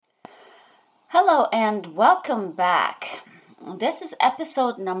Hello and welcome back. This is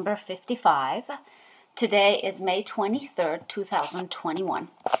episode number 55. Today is May 23rd, 2021.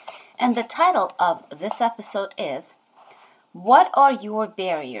 And the title of this episode is, What are your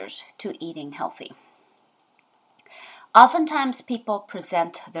barriers to eating healthy? Oftentimes people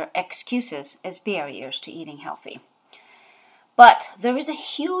present their excuses as barriers to eating healthy. But there is a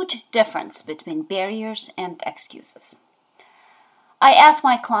huge difference between barriers and excuses. I ask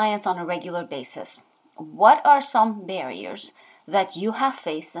my clients on a regular basis, what are some barriers that you have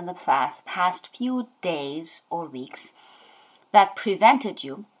faced in the past few days or weeks that prevented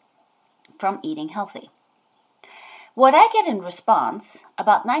you from eating healthy? What I get in response,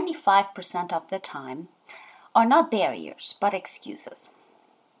 about 95% of the time, are not barriers, but excuses.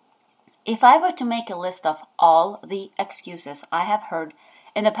 If I were to make a list of all the excuses I have heard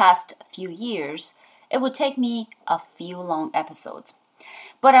in the past few years, it would take me a few long episodes.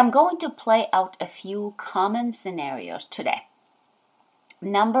 But I'm going to play out a few common scenarios today.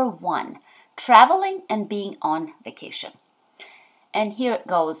 Number 1, traveling and being on vacation. And here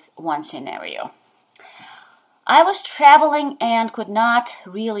goes one scenario. I was traveling and could not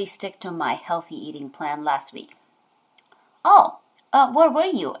really stick to my healthy eating plan last week. Where were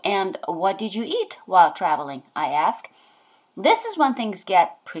you and what did you eat while traveling? I ask. This is when things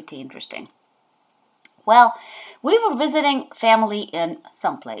get pretty interesting. Well, we were visiting family in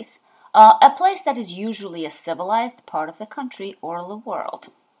some place, a place that is usually a civilized part of the country or the world.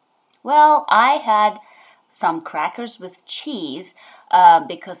 Well, I had some crackers with cheese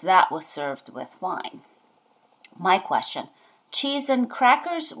because that was served with wine. My question, cheese and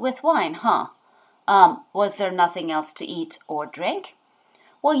crackers with wine, huh? Was there nothing else to eat or drink?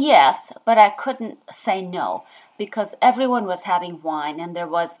 Well, yes, but I couldn't say no because everyone was having wine and there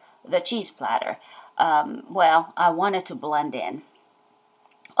was the cheese platter. I wanted to blend in.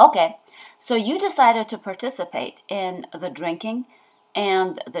 Okay, so you decided to participate in the drinking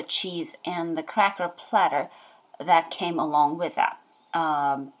and the cheese and the cracker platter that came along with that.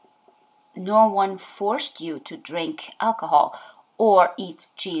 No one forced you to drink alcohol or eat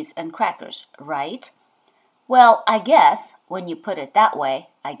cheese and crackers, right? Well, I guess, when you put it that way,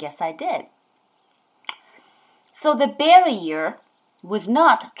 I guess I did. So the barrier was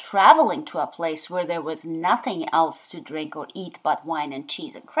not traveling to a place where there was nothing else to drink or eat but wine and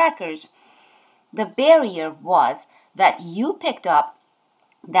cheese and crackers. The barrier was that you picked up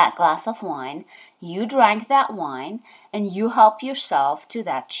that glass of wine, you drank that wine, and you helped yourself to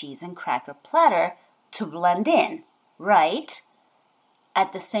that cheese and cracker platter to blend in, right?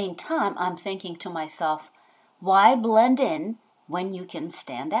 At the same time, I'm thinking to myself, why blend in when you can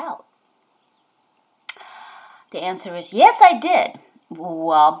stand out? The answer is yes, I did.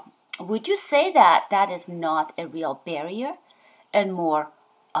 Well, would you say that that is not a real barrier and more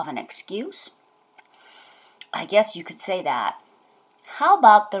of an excuse? I guess you could say that. How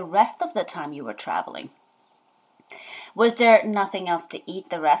about the rest of the time you were traveling? Was there nothing else to eat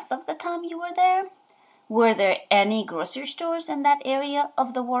the rest of the time you were there? Were there any grocery stores in that area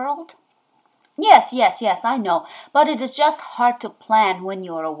of the world? Yes, I know, but it is just hard to plan when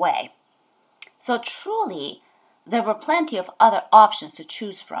you're away. So truly, there were plenty of other options to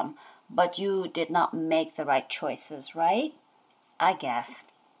choose from, but you did not make the right choices, right? I guess.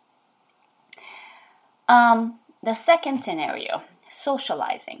 The second scenario,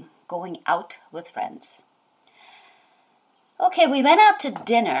 socializing, going out with friends. Okay, we went out to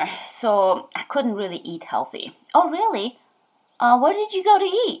dinner, so I couldn't really eat healthy. Oh, really? Where did you go to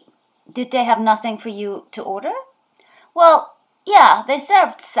eat? Did they have nothing for you to order? Well, yeah, they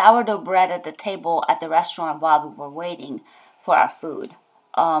served sourdough bread at the table at the restaurant while we were waiting for our food.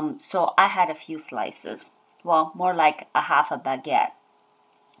 So I had a few slices. Well, more like a half a baguette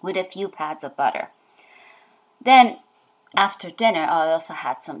with a few pads of butter. Then, after dinner, I also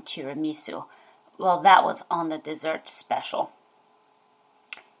had some tiramisu. Well, that was on the dessert special.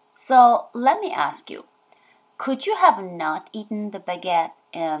 So, let me ask you, could you have not eaten the baguette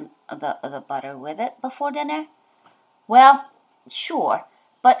and the butter with it before dinner? Well, sure,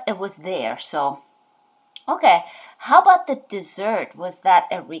 but it was there, so. Okay, how about the dessert? Was that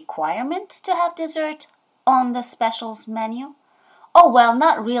a requirement to have dessert on the specials menu? Oh, well,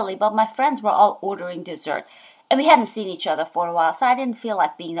 not really, but my friends were all ordering dessert, and we hadn't seen each other for a while, so I didn't feel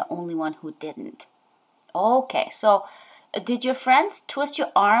like being the only one who didn't. Okay, so did your friends twist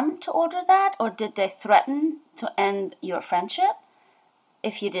your arm to order that, or did they threaten to end your friendship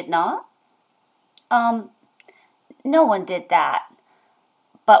if you did not? No one did that.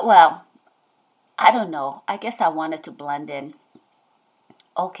 But, well, I don't know. I guess I wanted to blend in.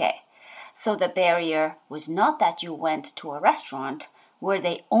 Okay, so the barrier was not that you went to a restaurant, where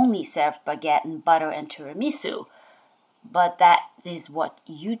they only served baguette and butter and tiramisu. But that is what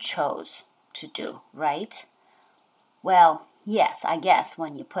you chose to do, right? Well, yes, I guess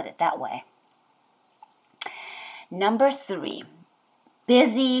when you put it that way. Number 3,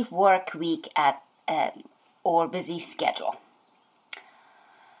 busy work week or busy schedule.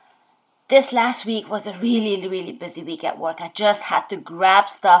 This last week was a really, really busy week at work. I just had to grab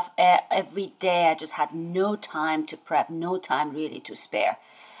stuff every day. I just had no time to prep, no time really to spare.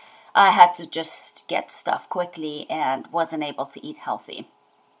 I had to just get stuff quickly and wasn't able to eat healthy.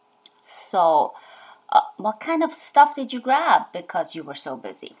 So, what kind of stuff did you grab because you were so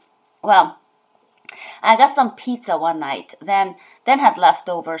busy? Well, I got some pizza one night, then had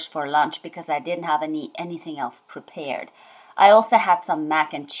leftovers for lunch because I didn't have anything else prepared. I also had some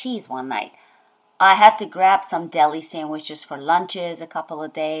mac and cheese one night. I had to grab some deli sandwiches for lunches a couple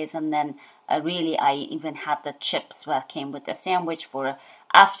of days, and then I even had the chips that came with the sandwich for an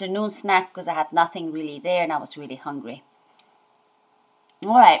afternoon snack because I had nothing really there and I was really hungry.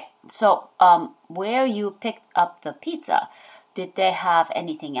 All right, so where you picked up the pizza, did they have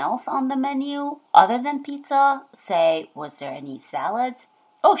anything else on the menu other than pizza? Say, was there any salads?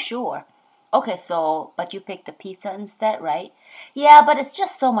 Oh, sure. Okay, but you picked the pizza instead, right? Yeah, but it's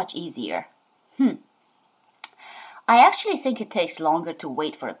just so much easier. I actually think it takes longer to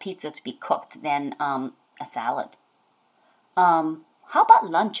wait for a pizza to be cooked than a salad. How about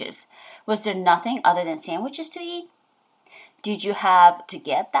lunches? Was there nothing other than sandwiches to eat? Did you have to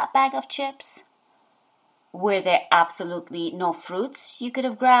get that bag of chips? Were there absolutely no fruits you could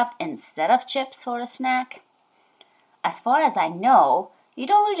have grabbed instead of chips for a snack? As far as I know, you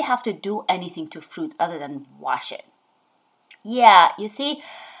don't really have to do anything to fruit other than wash it. Yeah, you see,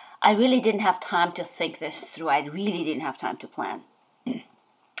 I really didn't have time to think this through. I really didn't have time to plan.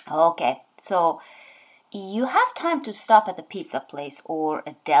 Okay, so you have time to stop at the pizza place or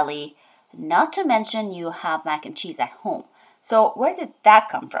a deli, not to mention you have mac and cheese at home. So where did that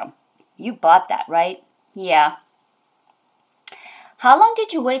come from? You bought that, right? Yeah. How long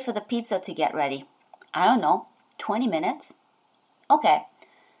did you wait for the pizza to get ready? I don't know, 20 minutes? Okay.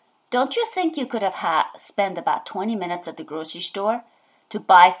 Don't you think you could have spent about 20 minutes at the grocery store to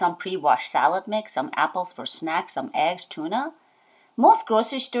buy some pre-washed salad mix, some apples for snacks, some eggs, tuna? Most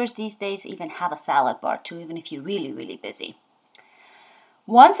grocery stores these days even have a salad bar too, even if you're really, really busy.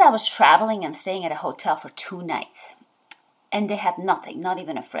 Once I was traveling and staying at a hotel for 2 nights, and they had nothing, not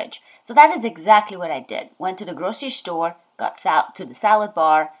even a fridge. So that is exactly what I did. Went to the grocery store, got to the salad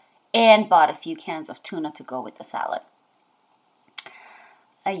bar, and bought a few cans of tuna to go with the salad.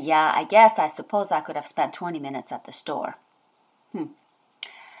 Yeah, I suppose I could have spent 20 minutes at the store.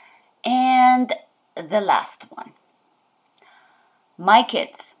 And the last one. My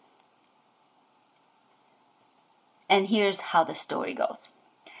kids. And here's how the story goes.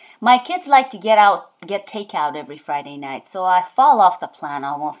 My kids like to get takeout every Friday night, so I fall off the plan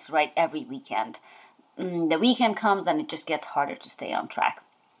almost right every weekend. The weekend comes and it just gets harder to stay on track.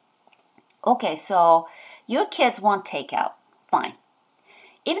 Okay, so your kids want takeout. Fine.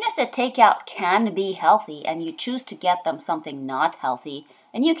 Even if the takeout can be healthy and you choose to get them something not healthy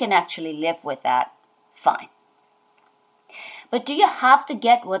and you can actually live with that, fine. But do you have to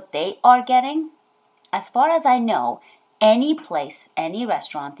get what they are getting? As far as I know, any place, any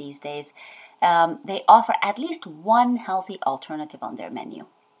restaurant these days, they offer at least one healthy alternative on their menu.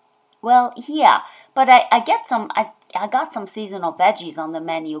 Well, yeah, but I got some seasonal veggies on the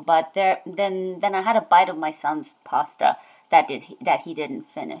menu, but then I had a bite of my son's pasta that he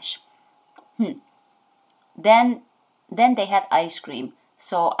didn't finish. Then they had ice cream,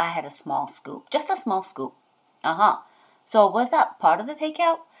 so I had a small scoop, just a small scoop. So was that part of the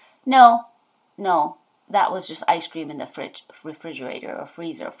takeout? No. That was just ice cream in the refrigerator or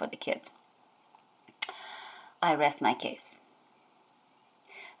freezer for the kids. I rest my case.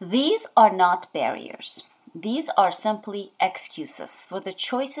 These are not barriers. These are simply excuses for the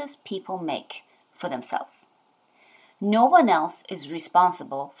choices people make for themselves. No one else is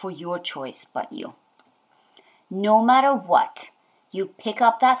responsible for your choice but you. No matter what, you pick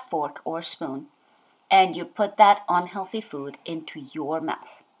up that fork or spoon and you put that unhealthy food into your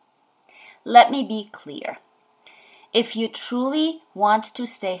mouth. Let me be clear. If you truly want to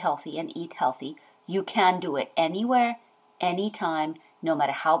stay healthy and eat healthy, you can do it anywhere, anytime, no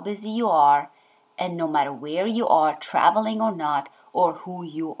matter how busy you are, and no matter where you are, traveling or not, or who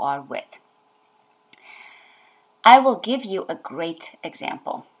you are with. I will give you a great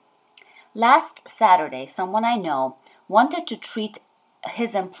example. Last Saturday, someone I know wanted to treat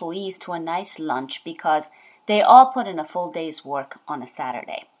his employees to a nice lunch because they all put in a full day's work on a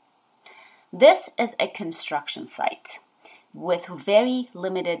Saturday. This is a construction site. with very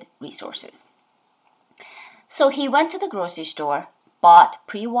limited resources. So he went to the grocery store, bought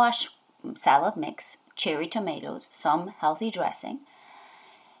pre-washed salad mix, cherry tomatoes, some healthy dressing.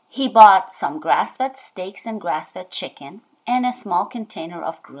 He bought some grass-fed steaks and grass-fed chicken and a small container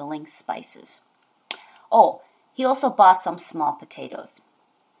of grilling spices. Oh, he also bought some small potatoes.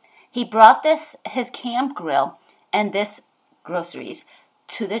 He brought his camp grill and this groceries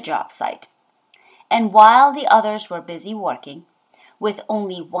to the job site. And while the others were busy working, with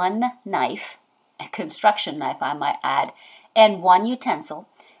only one knife, a construction knife I might add, and one utensil,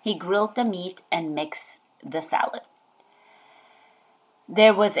 he grilled the meat and mixed the salad.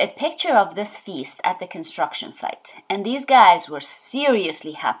 There was a picture of this feast at the construction site, and these guys were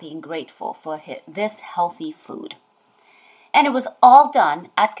seriously happy and grateful for this healthy food. And it was all done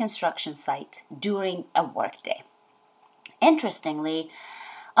at construction site during a workday. Interestingly,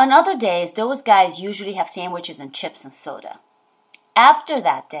 on other days, those guys usually have sandwiches and chips and soda. After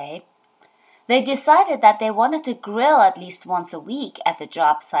that day, they decided that they wanted to grill at least once a week at the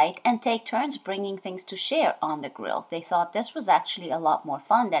job site and take turns bringing things to share on the grill. They thought this was actually a lot more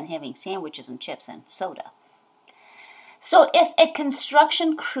fun than having sandwiches and chips and soda. So if a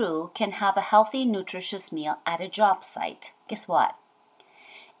construction crew can have a healthy, nutritious meal at a job site, guess what?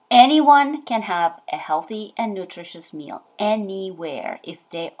 Anyone can have a healthy and nutritious meal anywhere if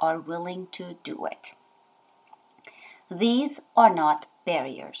they are willing to do it. These are not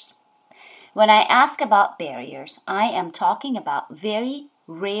barriers. When I ask about barriers, I am talking about very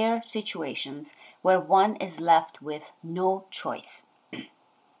rare situations where one is left with no choice.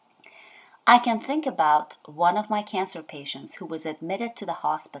 I can think about one of my cancer patients who was admitted to the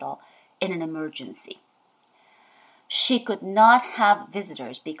hospital in an emergency. She could not have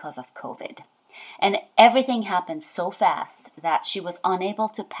visitors because of COVID, and everything happened so fast that she was unable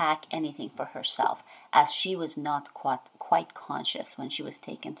to pack anything for herself, as she was not quite conscious when she was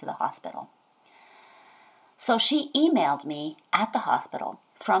taken to the hospital. So she emailed me at the hospital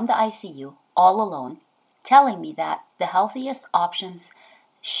from the ICU all alone, telling me that the healthiest options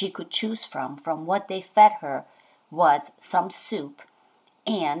she could choose from what they fed her was some soup,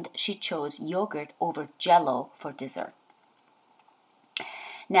 and she chose yogurt over Jell-O for dessert.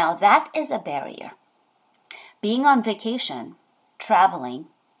 Now that is a barrier. Being on vacation, traveling,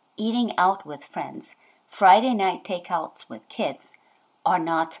 eating out with friends, Friday night takeouts with kids are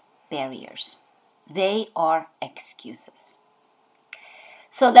not barriers. They are excuses.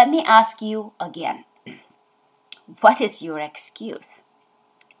 So let me ask you again. What is your excuse?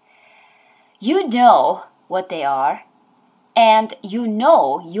 You know what they are, and you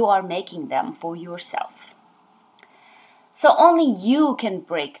know you are making them for yourself. So only you can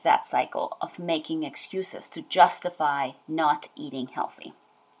break that cycle of making excuses to justify not eating healthy.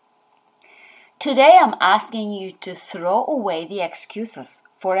 Today I'm asking you to throw away the excuses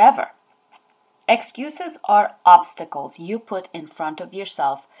forever. Excuses are obstacles you put in front of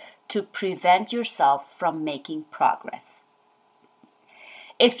yourself to prevent yourself from making progress.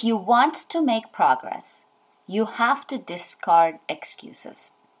 If you want to make progress, you have to discard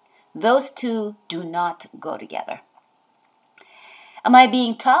excuses. Those two do not go together. Am I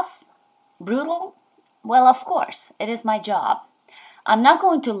being tough? Brutal? Well, of course, it is my job. I'm not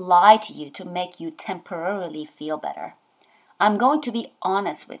going to lie to you to make you temporarily feel better. I'm going to be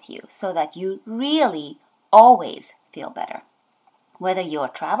honest with you so that you really always feel better. Whether you're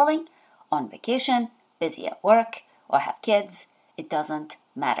traveling, on vacation, busy at work, or have kids, it doesn't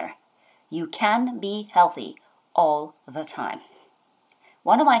matter. You can be healthy all the time.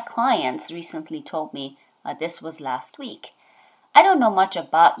 One of my clients recently told me, this was last week, I don't know much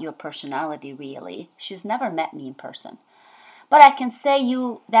about your personality really. She's never met me in person. But I can say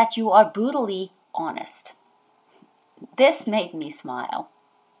that you are brutally honest. This made me smile.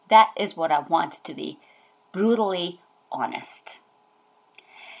 That is what I want to be, brutally honest.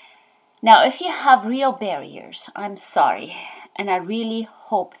 Now, if you have real barriers, I'm sorry, and I really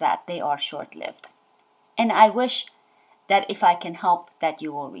hope that they are short-lived. And I wish that if I can help, that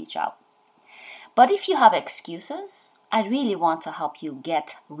you will reach out. But if you have excuses, I really want to help you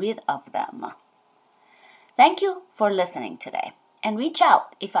get rid of them. Thank you for listening today, and reach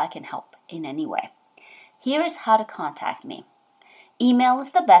out if I can help in any way. Here is how to contact me. Email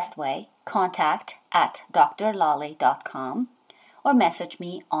is the best way, contact@drlale.com, or message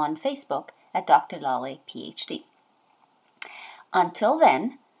me on Facebook at Dr. Lale PhD. Until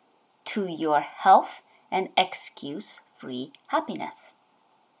then, to your health and excuse-free happiness.